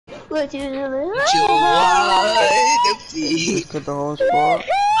What you doing? Just cut the whole squad.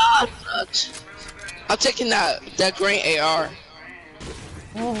 I'm taking that green AR.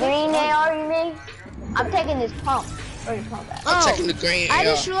 Green AR, you mean? I'm taking this pump. Where the pump at? I'm taking the green AR. I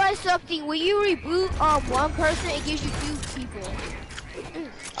just realized something. When you reboot one person, it gives you 2 people.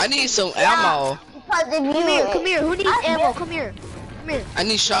 I need some ammo. Because if you Come here. Who needs ammo? Come here. I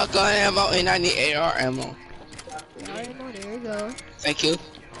need shotgun ammo and I need AR ammo. There you go. Thank you.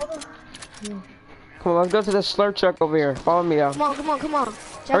 Come on, let's go to the slurp truck over here. Follow me out. Come on.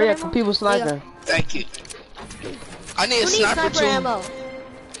 Hurry up, some people sniping. Thank you. I need a Who needs sniper sniper too. ammo?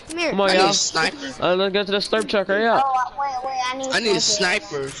 Come here. Come on, I need y'all. a sniper. Let's go to the slurp truck. Hurry up. wait, I need a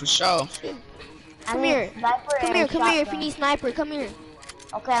sniper for sure. Come here. Come here. If Shotgun. you need sniper, come here.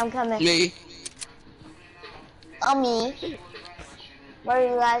 Okay, I'm coming. Me. Me. Where are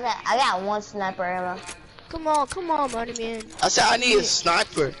you guys at? I got 1 sniper ammo. Come on, money man. I said I need a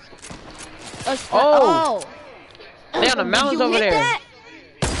sniper. Oh. They on the mountains You over hit there. that?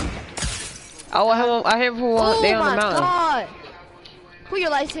 I have who they on the mountain. God. Put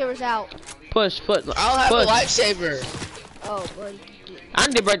your lightsabers out. Push. I don't have a lightsaber. Oh, buddy. I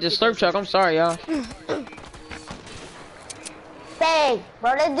need to break this slurp truck. I'm sorry, y'all. Dang,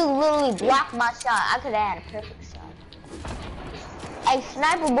 bro, that dude literally blocked my shot. I could have had a perfect shot. Hey,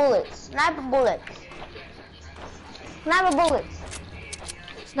 sniper bullets. Sniper bullets.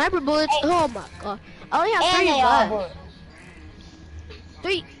 Hey. Oh my god. I only have And 3 AR left. bullets.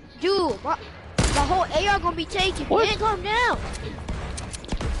 3. Dude, the whole AR gonna be taken. What? Man, calm down.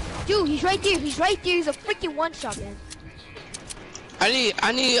 Dude, he's right there. He's a freaking one-shot, man. I need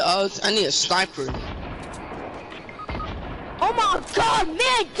a sniper. Oh my god,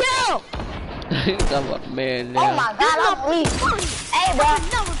 man, kill! I'm a man Oh now. my god, I'm weak. Hey, bro.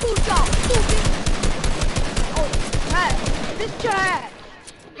 Number 2 shot. Oh, trash. This trash.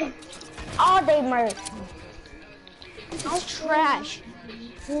 All day merch. This is trash.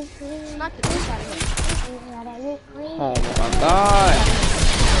 Not the this side of it. Oh my god.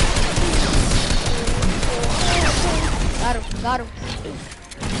 Got him.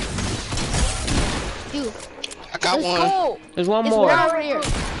 Dude, I got let's one. go. There's one It's more. one over here.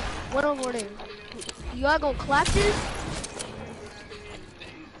 One over there. You all gonna clap this?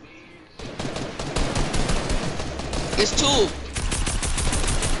 It's 2.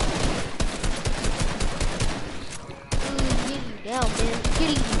 Getting you down, man.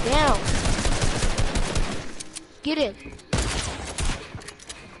 Getting you down. Get in.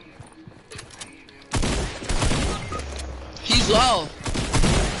 He's low.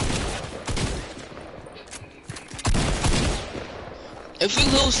 If we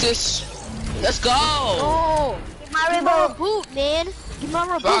lose this, let's go. Oh, Get my give my reboot. reboot, man. Give my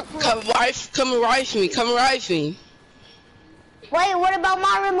Bro, reboot. come and rife me. Wait, what about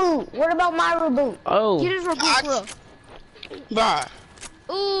my reboot? Oh. Get his reboot, bro. Bruh,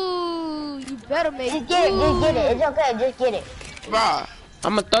 Ooh, you better make Just get it. It's okay, just get it. bruh.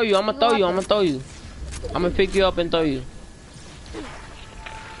 I'm gonna throw you. I'm gonna pick you up and throw you.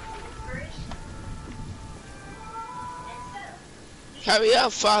 Hurry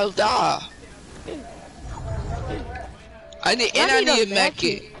up, I'll die. I need a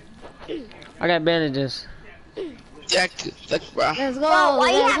medkit. I got bandages. Jacket, bruh. Let's go. Bro, why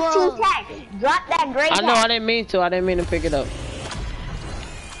you let's have go. 2 tags? Drop that great I know. tag. I didn't mean to pick it up.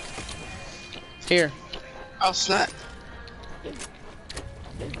 Here. Oh snap.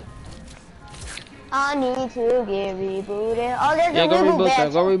 I need to get rebooted. Oh, there's Yeah, a go reboot reboot them.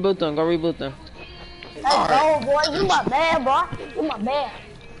 badge. Go reboot them. Let's go, boy. You my man, bro. You my man.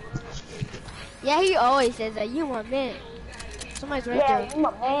 Yeah, he always says that. You my man. Somebody's right Yeah, there. you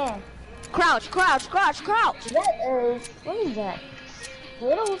my man. Crouch. That is, what is that?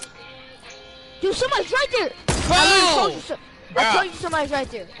 Skittles? Dude, somebody's right there. I told you somebody's right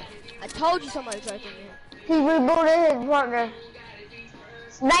there. I told you somebody's right there, man. He rebooted his partner.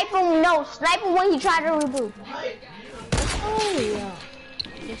 Snipe him, no, snipe him when he tried to reboot. Oh, yeah.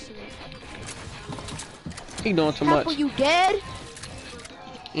 Yes, he is. He doing too Half much. when you dead?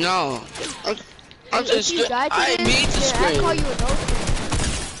 No. I'm If just. you died to I this, need to then I call scream. you a no.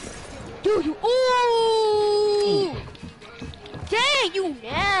 Dude, you. Ooh! Dang, you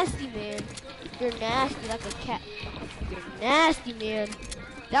nasty, man. You're nasty like a cat. You're nasty, man.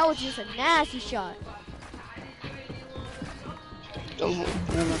 That was just a nasty shot.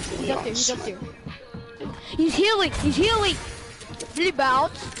 He's up there. He's healing. Did he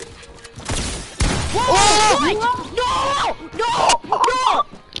bounce? Whoa! What? No!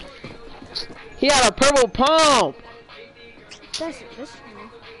 He had a purple pump. That's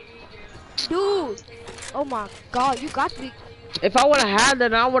dude. Oh my god, you got to be. If I would've had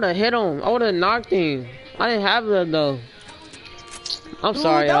that, I would've hit him. I would've knocked him. I didn't have that though. I'm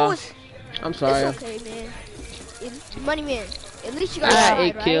sorry, y'all. I'm sorry. It's okay, man. Money man. At least you I got had tried,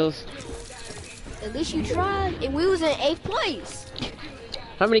 8 right? kills. At least you tried, and we was in 8th place.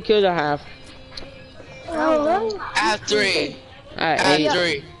 How many kills I have? Oh, I have 3. I had I have 8.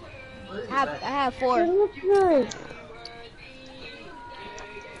 3. I have 4. really?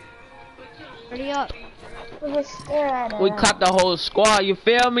 Hurry up. We just stare at We it. caught the whole squad. You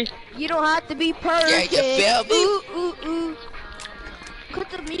feel me? You don't have to be perfect. Yeah, you feel me? Ooh, ooh, ooh. Cut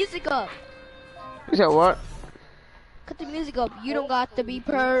the music up. You said what? Cut the music up. You don't got to be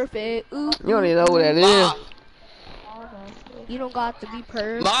perfect. Ooh, You don't even know what that is. Ma, you don't got to be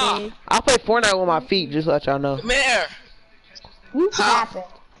perfect. Ma. I play Fortnite with my feet, just to let y'all know. come here. You Huh? capping.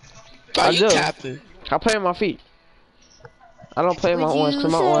 Bro, I you do. capping. I play with my feet. I don't play with my Would ones, you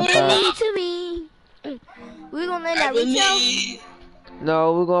cause my ones say fast. to me? We gonna let I that reach out? believe.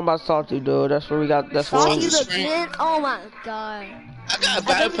 No, we're going by Salty, dude. That's where we got, that's Saw where you we... Salty. again? Oh my god. I got a I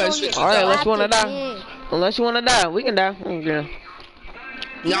better think we place gonna with get you. Alright, though. let's wanna slapped die. again. Unless you wanna die, we can die. I don't care.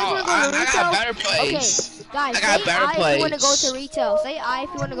 No, You guys wanna go to I got a retail? better place. Okay, guys, I got a say better I if you wanna go place. to retail. Say I if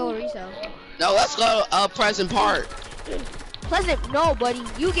you wanna go to retail. No, let's go to Pleasant Park. Pleasant, no, buddy.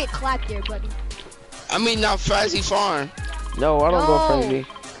 You get clapped there, buddy. I mean, not Frazzy Farm. No, I don't No. go crazy.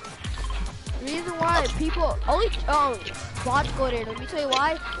 The reason why people only bots go there. Let me tell you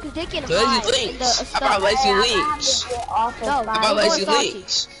why. Cause they can hide Lazy in the Links. How stuff. about Lazy Hey, I'm gonna have Links? to get off this No, How by about I'm Lazy going salty.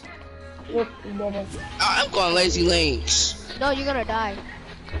 Links? if you didn't. I'm going Lazy Links. No, you're gonna die.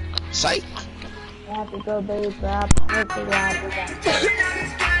 Psych. I have to go baby grab. Hopefully I'll do that.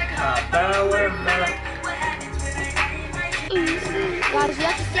 Guys, you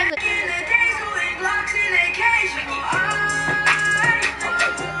have to sing the.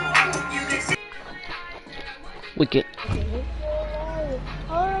 Wicked.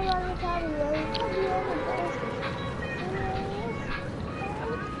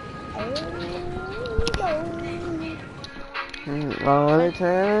 All the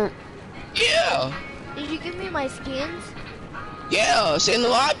time. Yeah. Did you give me my skins? Yeah, it's in the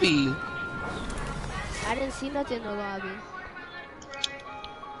lobby. I didn't see nothing in the lobby.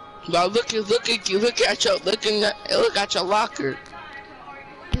 But look at your locker.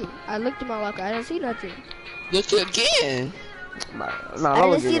 Dude, I looked in my locker. I didn't see nothing. Look again. Nah, I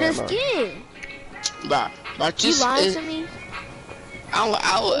don't didn't see do the that, skin. But You just lying to me?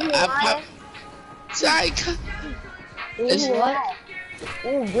 I Psych. It's What?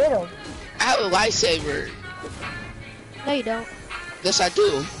 Ooh, get him. I have a lightsaber. No, you don't. Yes, I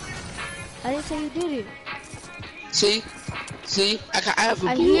do. I didn't say you did it. See, I have a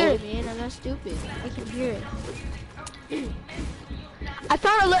I blue. hear it, man. I'm not stupid. I can hear it. I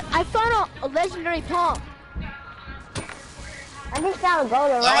found a legendary pump. I just gotta go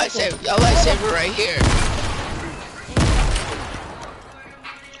to Your lightsaber right here.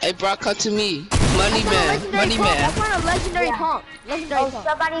 Hey, bro, come to me. Money man. I found a legendary Yeah. pump. Legendary Oh, pump.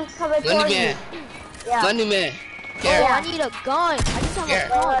 somebody's coming Money towards man. you. Yeah. Money man. Oh, Here, I need a gun. I just have Here. a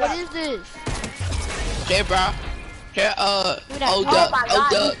gun. What is this? here, bro. Here, Give me that old pump. duck, Oh my old god,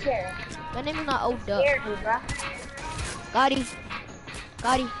 duck. he's scared. My name is not Old Duck. Scared me, bro. Gotti.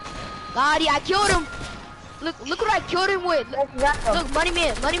 I killed him. Look what I killed him with. Let's go. Look, money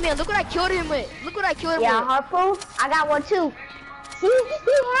man, look what I killed him with. Look what I killed him Yeah, with. harpoon. I got one too. He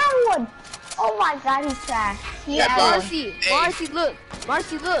had one. Oh my god, he's trash. He Yeah, had bro. one. Marcy, Hey. Marcy, look.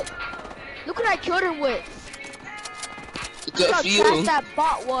 Look what I killed him with. Good Look how for trash you. that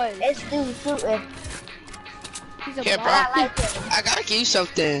bot was. It's dude shooting. He's a Here, bot. bro. I like it. I gotta give you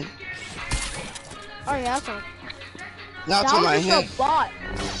something. Oh yeah, that's one. Not That to my was hand. just a bot.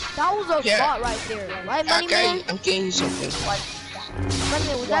 That was a Yeah. bot right there. Right, money man? I'm getting you something. Money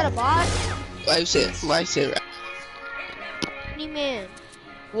man, was that a bot? Lightsaber. Money man,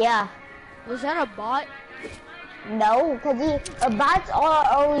 Yeah. was that a bot? No, because bots are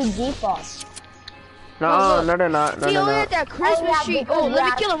only default. No, look. no, they're not. No, He they're only not. had that Christmas yeah, tree. because Oh, let me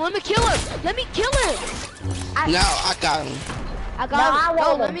yeah. kill him. Let me kill him. Let me kill him. No, I got him. I No, got I him. No,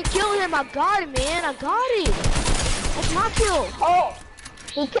 want let him. me kill him. I got him, man. I got him. That's my kill. Oh,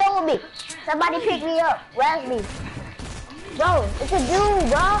 he killed me. Somebody pick me up. Res me. Bro, it's a dude,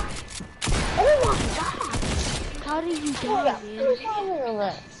 bro. Oh my god. How did you Oh, die, yeah. man? What are you talking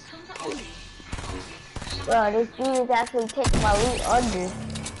about? Bro, this dude is actually taking my loot under.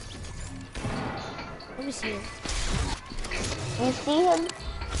 Let me see him. You see him?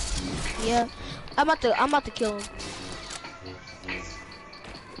 Yeah, I'm about to kill him.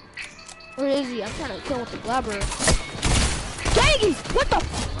 Where is he? I'm trying to kill him with the blabber. Dang it! What the?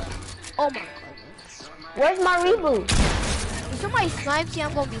 Oh my god. Where's my reboot? If somebody snipes you,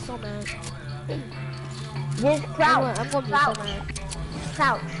 I'm gonna be so mad. Just crouch. I'm gonna be Crouch. so mad.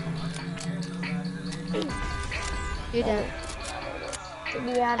 Crouch. You're dead. Get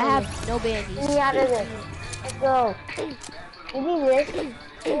me out I of have this. no Get bandies. me out of this. Let's go. Give me this.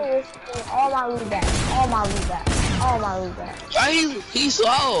 Give me this. All my loot back. All my loot back. All my loot back. Why he's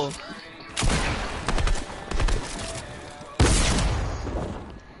slow?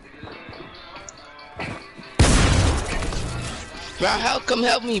 Bro, come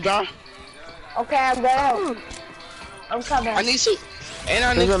help me, bro. Okay, I'm gonna help. I'm coming. I need some. And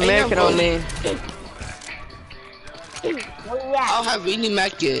I There's need a American on me. Where you at? I'll have any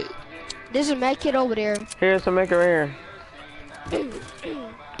Mac yet. There's a med kit over there. Here's some American right here.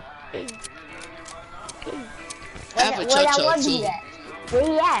 I have a Where Chuck that Chuck one too. be at? Where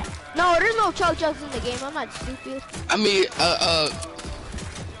you at? No, there's no Chuck Chucks in the game. I'm not stupid. I mean,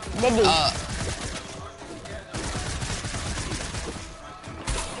 Did you?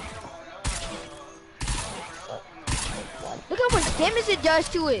 Look how much damage it does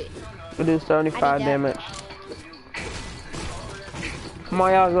to it. We do 75 I need that. damage. Come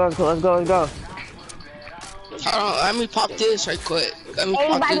on, y'all. Let's go. hold on, let me pop this right quick. Let me pop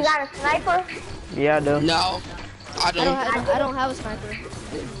Anybody this. got a sniper? Yeah, I do. No, I I don't. don't have a sniper.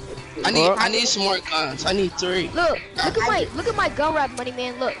 I need some more guns. I need 3. Look at my gun wrap, money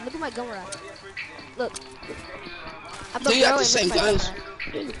man. Look at my gun wrap. Look. I'm Do you have girl the and same look at my guns? gun wrap.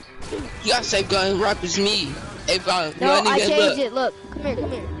 You got the same gun wrap as me. Hey, bro, No, I even changed look. it. Look, come here.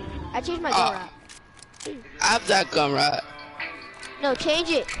 I changed my gun wrap. I have that gun wrap. No, change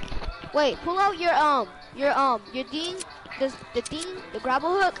it. Wait, pull out your thing, the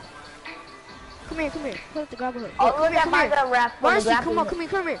grapple hook. Come here. Pull out the grapple hook. Oh, Look, look at my gun wrap. for the Marcy, grappling come hook.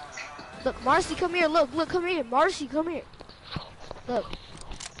 here. Look, Marcy, come here. Look, come here. Marcy, come here. Look.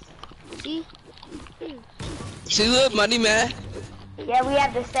 See? See, look, money man. Yeah, we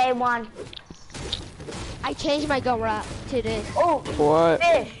have the same one. I changed my gun wrap to this. Oh, What?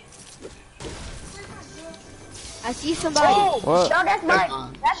 fish. I see somebody. Oh, What? no, that's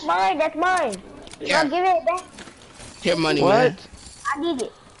mine. That's mine. Yeah. No, give it back. Here, money What? man. I need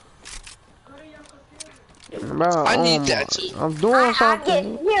it. Bro, I need that too. I'm doing I get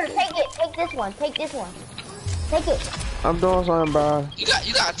something. here. Take it. Take this one. Take this one. Take it. I'm doing something, bro. You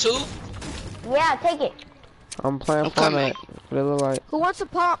got 2? Yeah, take it. I'm playing I'm coming. Fortnite. What it look like? Who wants a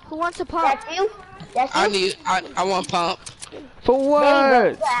pump? That's you. That's you. I want pump. For There you what? go.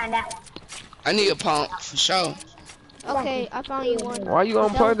 Yeah, that one. I need a pump for sure. Okay, I found you one. Why you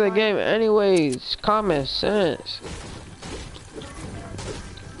gonna That play was the fine. game anyways? Common sense.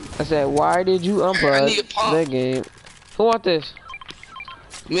 I said, why did you I need a unplug pump. the game? Who want this?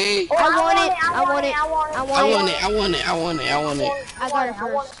 Me. Oh, I want it. I want it. I want it. I got it I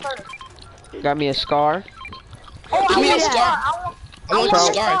want first. it first. Got me a scar. Oh, Give I me a want scar. I I want want the a scar.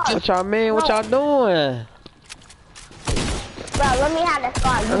 scar. What y'all mean? What y'all doing? Bro, let me have the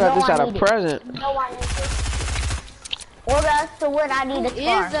scar. You I know got this I out of need it. present. You know I need it. Order us to win. I need Who a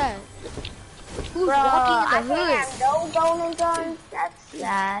scar. is that? Who's Bro, I walking in can't the hood? have no golden guns. That's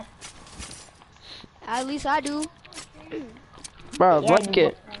sad. At least I do. Bro, Yeah, what you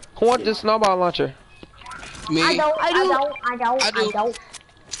kid? Who want this snowball launcher? Me. I don't.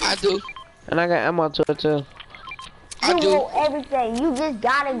 I do. And I got ammo to it too. I You do. want everything. You just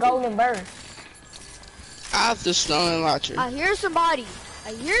got a golden burst. I have the snow launcher. I hear somebody.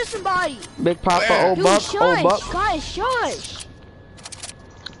 Big Papa, Where? old Dude, buck, old shush. buck. Guys, shush.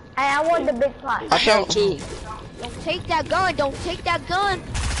 Hey, I want the big pot. I have 2. Don't take that gun.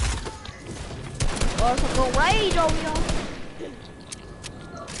 Or else I'm gonna rage over y'all.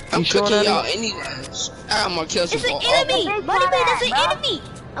 I'm You sure cooking that y'all anyways. I got more kills It's than an all. enemy. big Money man, fat that's an ass, bro. enemy.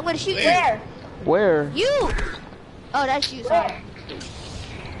 I'm gonna shoot Where? Where? Where? you. Oh, that's you. Sorry.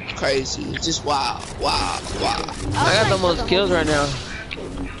 Crazy. Just wow. I got the most kills right now.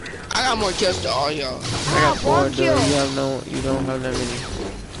 I got more kills than all y'all. I got 4, one dude. kill. You don't have that many.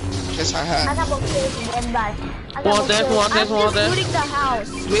 Yes, I I have. got more kills than everybody. I got Want more this, kills. want I'm this, want just this. looting the house.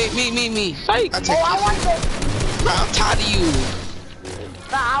 Me. Psych. I Oh, take I want this. Bro, I'm tired of you.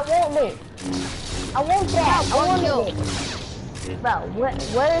 Bro, I want this. I want that. I one want kill. it. Bro,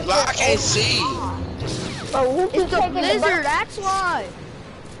 where is Bro, I this? can't see. Bro, who keeps It's the taking blizzard. That's why.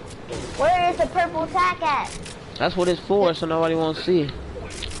 Where is the purple tack at? That's what it's for, so nobody won't see.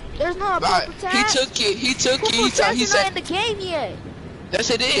 There's not a Bro, purple tag. he took it. Purple He tag is not said, in the game yet. yes,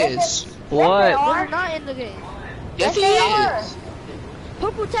 it is. What? They're not in the game. Yes, it they are. is.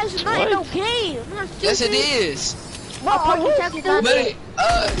 Purple tag is not in no game. I'm not Yes, it stupid. is. Bro, are purple you tack is not stupid? But,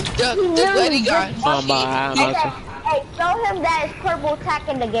 the lady guy, Somebody, Okay, hey, show him that it's purple tack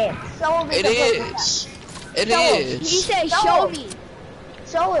in the game. Show him it's it a purple tack. is. It Show him. is. He said, Show show him. me.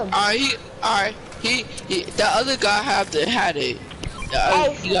 Show him. Alright, he, the other guy had it. The other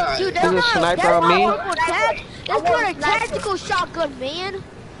Hey, guy. Dude, Is it sniper on me? That's not a tactical shotgun, man.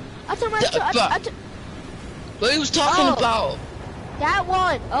 I told my What he was talking Oh. about? that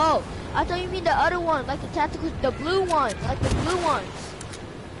one. Oh, I thought you mean the other one, like the tactical, the blue ones, like the blue ones.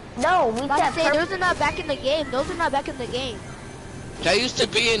 No, we Like I said say, purple. those are not back in the game. Those are not back in the game. That used to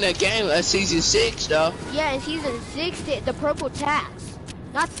be in the game at season 6 though. Yeah, in season 6, the purple tax.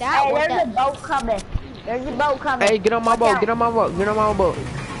 Not that Hey, one. there's a That, boat coming. There's a boat coming. Hey, get on my Watch boat. out. Get on my boat. Get on my boat.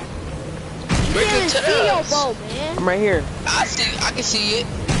 Bring you it can't to see your us. boat, man. I'm right here. I can see it.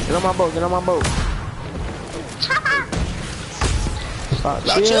 Get on my boat. Get on my boat. Stop.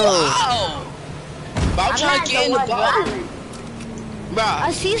 Now chill Chill. out. But I'm trying not to get in the the one driving. boat. Bruh.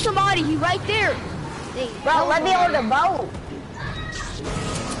 I see somebody. He right there. Hey, Bro, let me on the boat.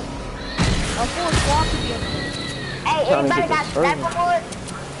 A full squad could be on there. Hey, Trying to anybody get got this sniper early. bullets?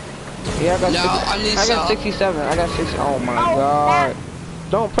 Yeah, I got. No, I need I got some. 67. I got 60. Oh my Oh, god.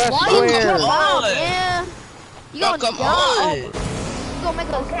 Don't press Why you square. jump out, man? You Bro, gonna come die. on. You gonna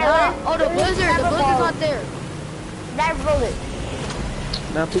make us Okay, die. look. Oh, the There's blizzard. The sniper blizzard's balls. not there. Sniper bullet.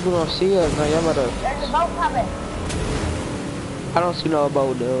 Now people don't see us. Now y'all better. There's a boat coming. I don't see no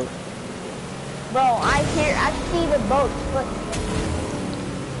boat, dude. Bro, I see the boat. Look.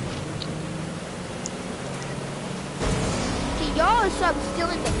 See, y'all stop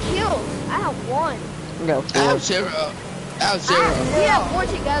stealing the kills. I have one. I got I have 4. 0. I have 0. We have 4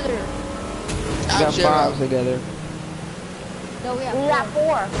 together. I We have got 5 0. together. No, we We have got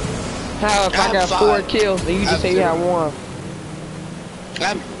 4. 4. How if I I have got 5. 4 kills and you I just have say you 0. had 1?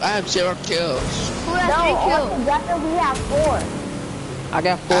 I have 0 kills. Who has No, 3 kills? altogether we have 4. I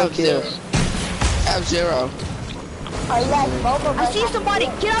got I 4 have 0. kills. I have 0. Oh, yes, both of us. I see have somebody.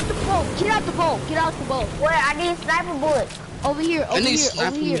 4. Get out the boat. Get out the boat. Get out the boat. Where? I need sniper bullets. Over here. I Over need here.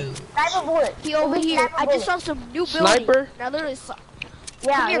 Over sniper here. move. Sniper bullets. He over Give me here. sniper I just bullets. saw some new building. Sniper? I literally saw.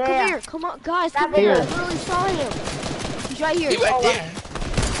 Yeah, Come here. yeah, Come yeah. here. Come on, guys. Come Sniper here. I here. literally saw him. He's right here. He right there.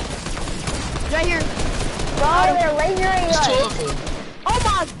 He's right here. Bro, they're lasering There's 2 us. of them. Oh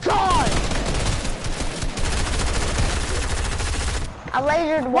my God! I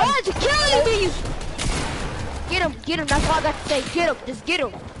lasered one. Why is he killing me? Get him, get him. That's all I got to say. Get him, just get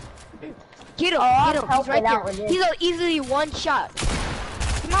him. Get him, Oh, I'll get him. He's help right it out there. with this. He's easily one shot.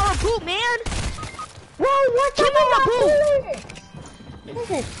 Come on, boot, man. Whoa, what's Give him the boot?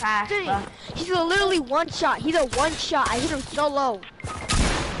 This is trash, Dang. bro. He's literally one shot. He's a one shot. I hit him so low.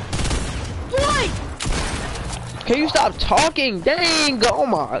 What? Can you stop talking? Dang! Oh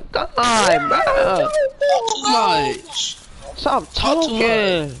my god, bro! Too much. Stop Talk too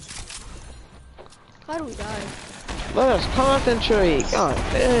talking. How do we die? Let us concentrate. God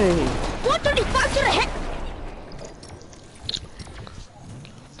dang. 135 to the head.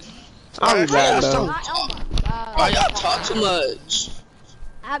 I'll be back Stop though. Oh my God. Bro, y'all talk too much.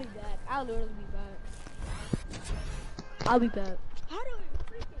 I'll be back. I'll literally be back. I'll be back. How do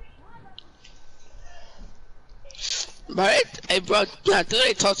Bro, hey, bro, nah, do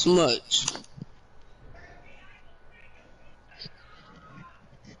they talk too much?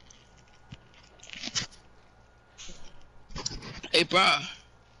 Hey, bro.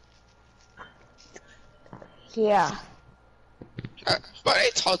 Yeah. Bro, they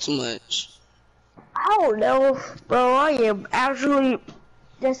talk too much. I don't know, bro. I am actually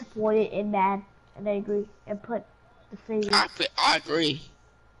disappointed and mad and angry and put the finger. I agree.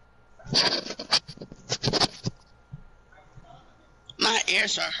 My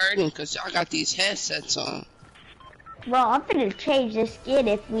ears are hurting because y'all got these headsets on. Bro, I'm finna change this skin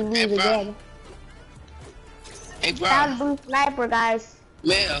if we lose Hey, bro. again. Hey, bro. Found blue sniper, guys.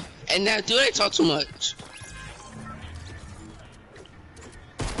 Male. And now, do they talk too much?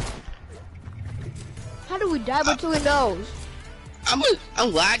 How do we die between those?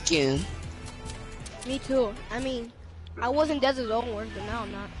 I'm lagging. Me too. I mean, I wasn't Desert Zone Wars, but now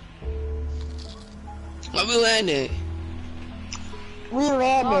I'm not. Why we landing? We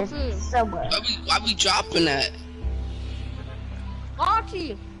landed Oh, somewhere. Why we dropping that?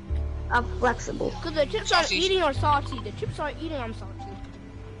 Salty! I'm flexible. Because the chips aren't Salty. eating or salty. The chips aren't eating, I'm salty.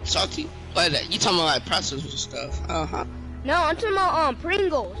 Salty? Like that? You talking about like pretzels and stuff? Uh-huh. No, I'm talking about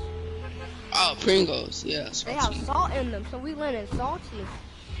Pringles. Oh, Pringles. Yeah, They have salty. salt in them, so we landed salty.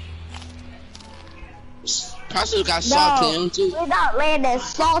 Pretzels got salt in them too. We're not landing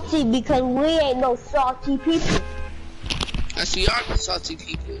salty because we ain't no salty people. I see y'all salty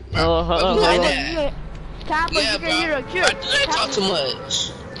people. Uh-huh, Why we like uh-huh. that? Kappa, Yeah, you bro. can hear a Bro, chip. do they talk too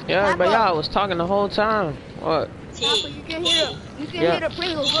much? Yeah, but y'all was talking the whole time. What? Kappa, you can hear the Yeah.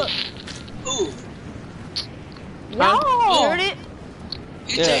 Pringles. Look, Who? No. You heard it?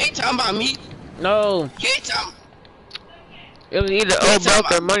 You ain't talking about me. No. You ain't talking. It was either old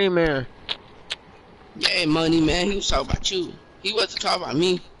buck or money man. Yeah, money man. He was talking about you. He wasn't talking about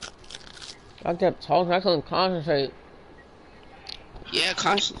me. I kept talking. I couldn't concentrate. Yeah,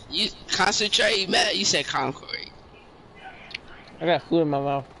 you concentrate, man. You said concrete. I got food in my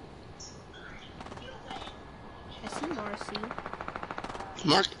mouth. I see Marcy.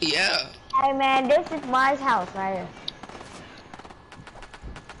 Mark, yeah. Hey man, this is my house right here.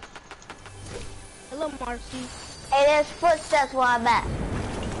 Hello, Marcy. Hey, there's footsteps where I'm at.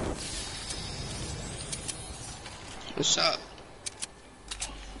 What's up?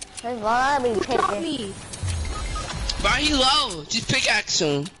 There's one I'll be Who taught picking. me? Bro, he low. Just pickaxe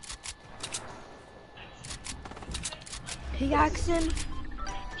him. Pickaxing?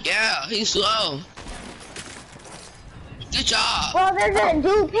 Yeah, he's low. Good job. Bro, there's a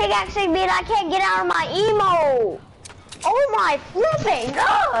dude pickaxing me and I can't get out of my emo. Oh my flipping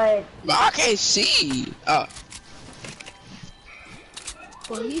god. Bro, I can't see. Oh,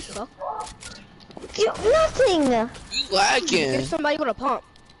 Well, he suck. Nothing. you lagging. There's somebody with a pump.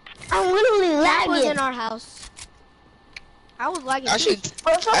 I'm literally That was in lagging. our house. I was lagging I too. should.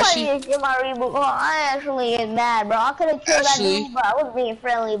 Bro, somebody Actually- just get my reboot. Oh, I actually get mad, bro. I could have killed Actually- that dude, but I was being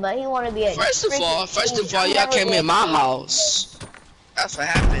friendly, but he wanted to be a First of all, freaking y'all came in my house. That's what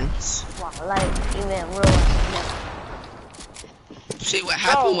happens. Wow, like, even real. See, what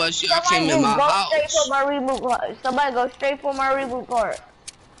happened was y'all Somebody came in my just go straight house. for my reboot card. Somebody go straight for my reboot card.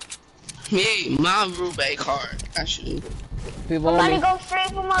 Me, my Rubik card. Actually, People on Somebody me. go straight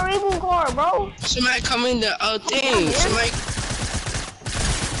for my reboot card, bro. somebody come in the thing. Somebody.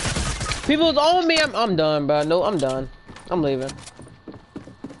 People's on me. I'm done, bro. No, I'm done. I'm leaving.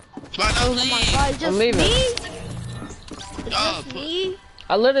 Bro, don't Oh my leave. god, it's just I'm leaving. me? It's Oh, just me?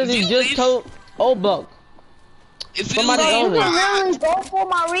 I literally If you just leave- told old buck. If you Somebody leave, on You me. can bro, really go for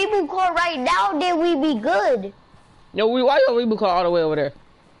my reboot card right now, then we be good. Yo, why your reboot call all the way over there?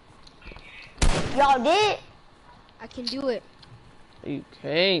 Y'all did? I can do it. You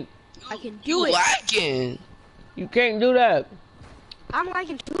can't. I can do you it. lagging. You can't do that. I'm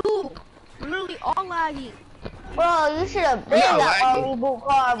lagging too. I'm literally all lagging. Bro, you should have been Yeah, got my like- reboot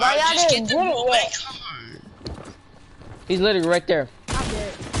card, bro. Bro, Y'all just didn't get get the it yet. Rubik card. He's literally right there. I'm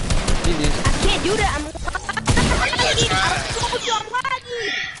dead. He did. I can't do that. I'm lagging. try. I told you I'm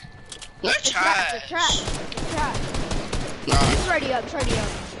lagging. You're It's trash. It's trash. trash. It's trash. Nah. It's ready up. It's ready up.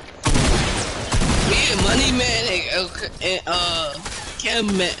 Me and Money Man and Cam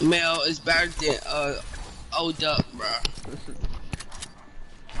Mel is better than Old Duck, bro.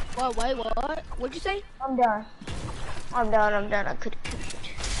 What? Wait, what? What'd you say? I'm done. I'm done. I could.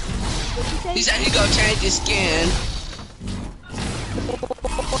 What'd you say? He said he gonna change his skin.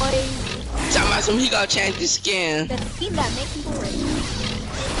 Boy, Talking about some, he gonna change his skin. the team that makes people rich.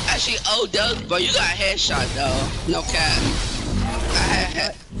 Actually, Old Duck, but you got a headshot though. No cap.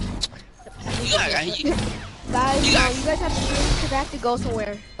 You got Guys, you you got- guys have to drink because I have to go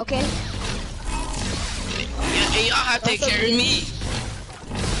somewhere. Okay? and y'all have to take care of me.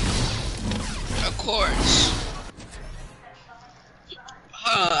 Of course.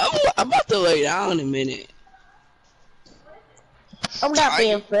 I'm about to lay down in a minute. I'm not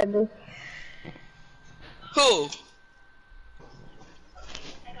being Tired. friendly. Who?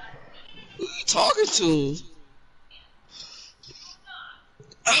 Who you talking to?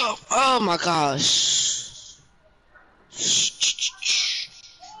 Oh my gosh.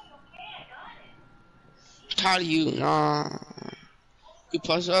 Tired of you, nah. You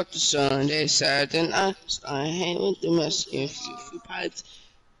push up the sun, they said, then I hang with the Mexican few pipes.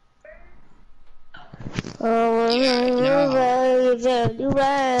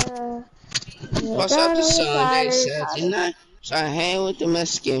 Push up the sun, they said, then I hang with the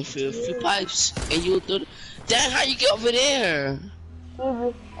Mexican few pipes. And you do the, damn, how you get over there?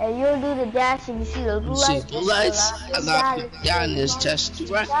 And you'll do the dash and you see the blue You see lights. blue lights? I got you down this test,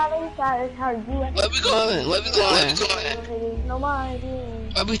 right? Where we going? Where we going?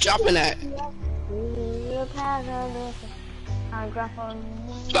 Where we dropping at?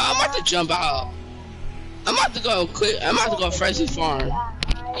 But I'm about to jump out. I'm about to go quick. I'm about to go Frenzy Farm.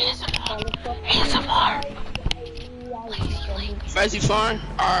 Frenzy Farm?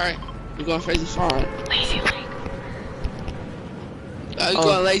 Alright. We're going Frenzy Farm. We're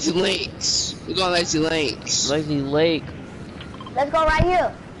going Lazy Links. We're going Lazy Links. Lazy Lake. Let's go right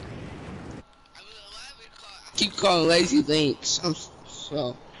here. Keep calling Lazy Links. I'm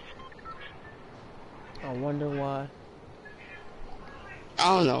so. I wonder why.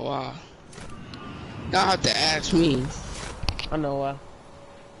 I don't know why. Y'all have to ask me I know why.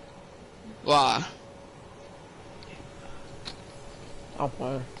 why. I'm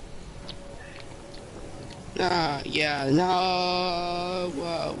playing. Nah, yeah, no.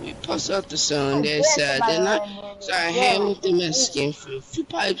 Well, we passed out the sun. They Yes, said somebody they're not. on there. So I Yeah. hand with the Mexican for a few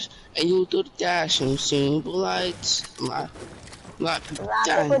pipes, and you do the dashing, seeing lights. My A lot of people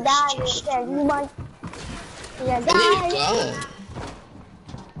diamonds. died because you might. Yeah, I need a die. gun.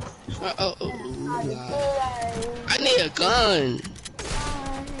 Nah. I need a gun.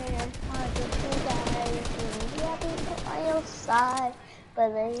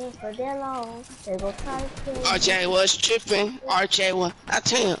 But they for their long, they go try to kill RJ was tripping. RJ was. I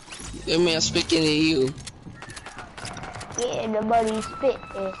tell you, that man speaking to you. yeah, the buddy spit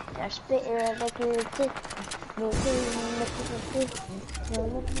is. They're spitting and making it tick.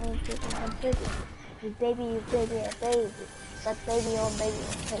 You baby, baby. Suck baby on tape.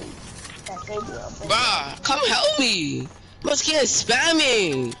 That baby on baby. Bruh, come help me. Must get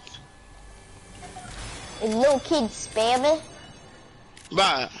spamming. Is little kid spamming?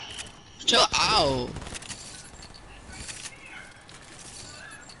 Bruh, chill out.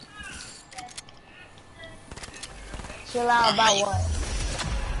 Chill out about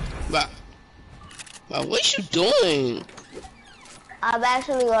what? Bruh, what you doing? I'm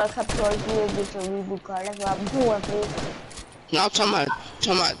actually gonna come towards you and get your reboot card. That's what I'm doing, please. No, I'm talking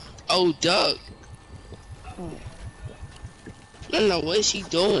about old Doug. No, what is he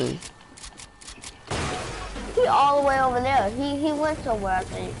doing? He all the way over there. He went somewhere, I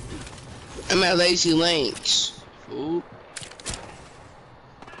think. I'm at Lazy Links. Fool.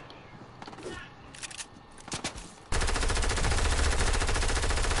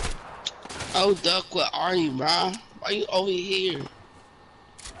 Oh, Duck, where are you, bro? Why you over here?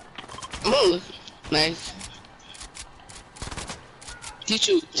 I'm gonna look. Nice. Did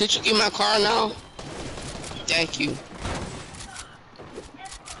you get my car now? Thank you.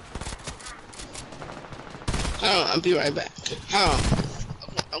 Hold on, I'll be right back. Hold on.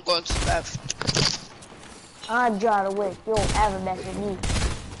 I'm going to the bathroom. I'm John Wick. You don't ever mess with me.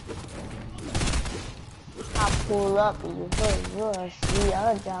 I'll pull up and you'll see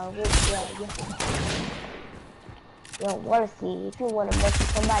I'm John Wick. Yeah. You don't want to see. If you want to mess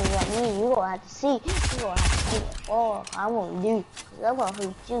with somebody like me, you don't have to see. You don't have to see. Oh, I won't do. Cause I'm gonna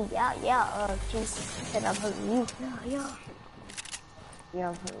hurt you. Yeah. You said I'm hurting you. Yeah. Yeah,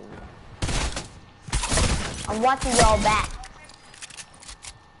 I'm hurting you. I'm watching y'all back.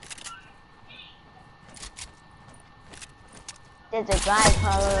 There's a guy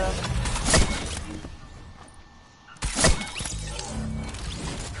color.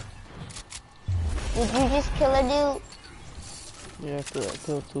 Did you just kill a dude? Yeah, I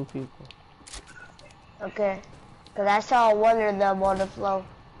killed 2 people. Okay. Cause I saw one of them on the floor.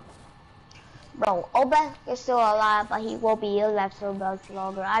 Bro, Obek is still alive, but he won't be alive so much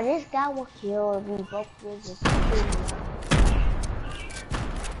longer. I just got one kill and we both did this.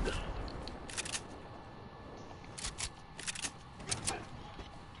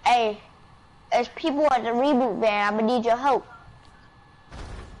 Hey, there's people at the reboot van. I'm gonna need your help.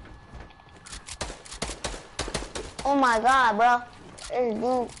 Oh my god, bro. There's a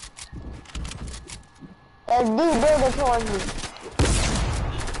dude building towards me.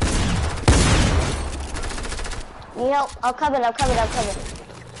 Need help? I'm coming.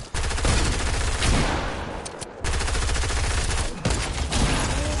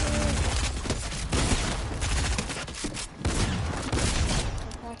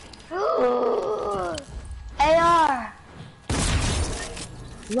 AR!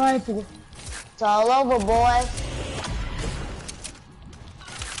 Rifle. It's all over, boys.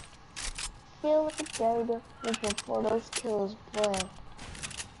 Feel like a predator looking for those kills, boy.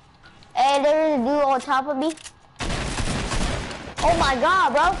 Hey, there's a dude on top of me. Oh my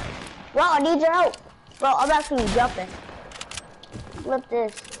god, bro. Bro, I need your help. Bro, I'm actually jumping. Flip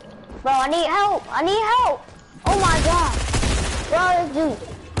this. Bro, I need help. Oh my god. Bro, this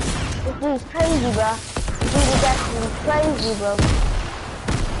dude's crazy, bro. This dude is actually crazy, bro.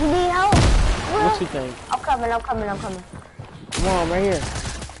 You need help? Bro. What you think? I'm coming. Come on, right here.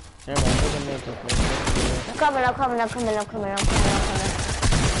 Never mind, I'm coming. I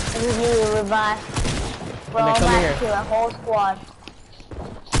just need a revive. Bro, I'm about to kill a whole squad.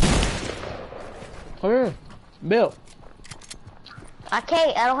 Come here. Bill. I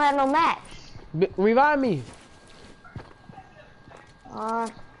can't. I don't have no match. Revive me.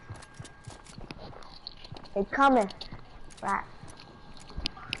 They coming. Right.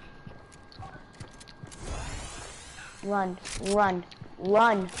 Run.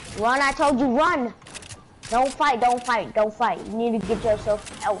 I told you, run. Don't fight. You need to get yourself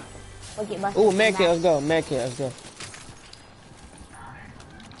out. Ooh, medkit, let's go.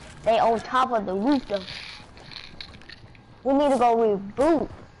 They on top of the roof though. We need to go reboot.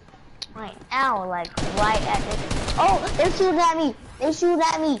 Right now, like right at this. Oh, they're shooting at me. They shooting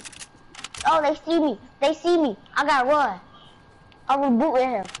at me. Oh, they see me. They see me. I gotta run. I'll reboot with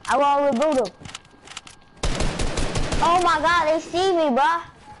him. I will reboot him. Oh my god, they see me, bruh.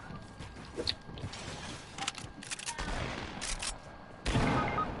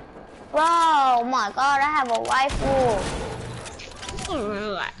 Oh my god, I have a rifle.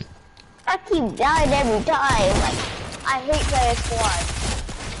 I keep dying every time. Like, I hate playing squad.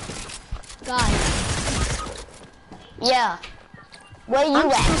 Guys. Yeah. Where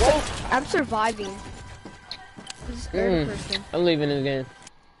you at? I'm surviving. This is third person. I'm leaving it again.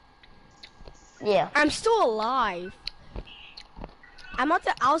 Yeah. I'm still alive. I'm at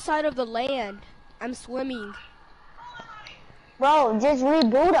the outside of the land. I'm swimming. Bro, just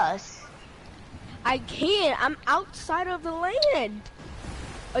reboot us. I can't. I'm outside of the land.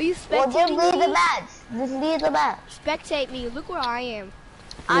 Are you Well, spectating just leave me? the match. Just leave the match. Spectate me. Look where I am.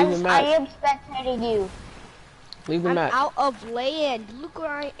 I Leave the match. am spectating you. Leave the I'm map. out of land. Look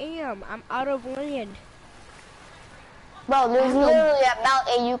where I am. I'm out of land. Bro, there's literally a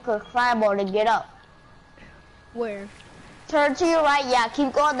mountain you could climb on to get up. Where? Turn to your right. Yeah,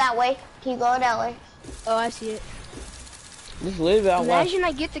 keep going that way. Keep going that way. Oh, I see it. Just leave it out. Imagine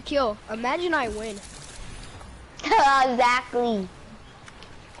I get the kill. Imagine I win. Exactly.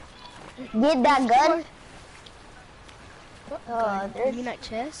 Get that gun. You There's... mean that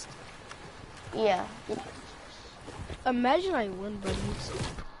chest? Yeah. Imagine I win, buddies.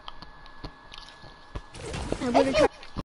 I'm If gonna you try.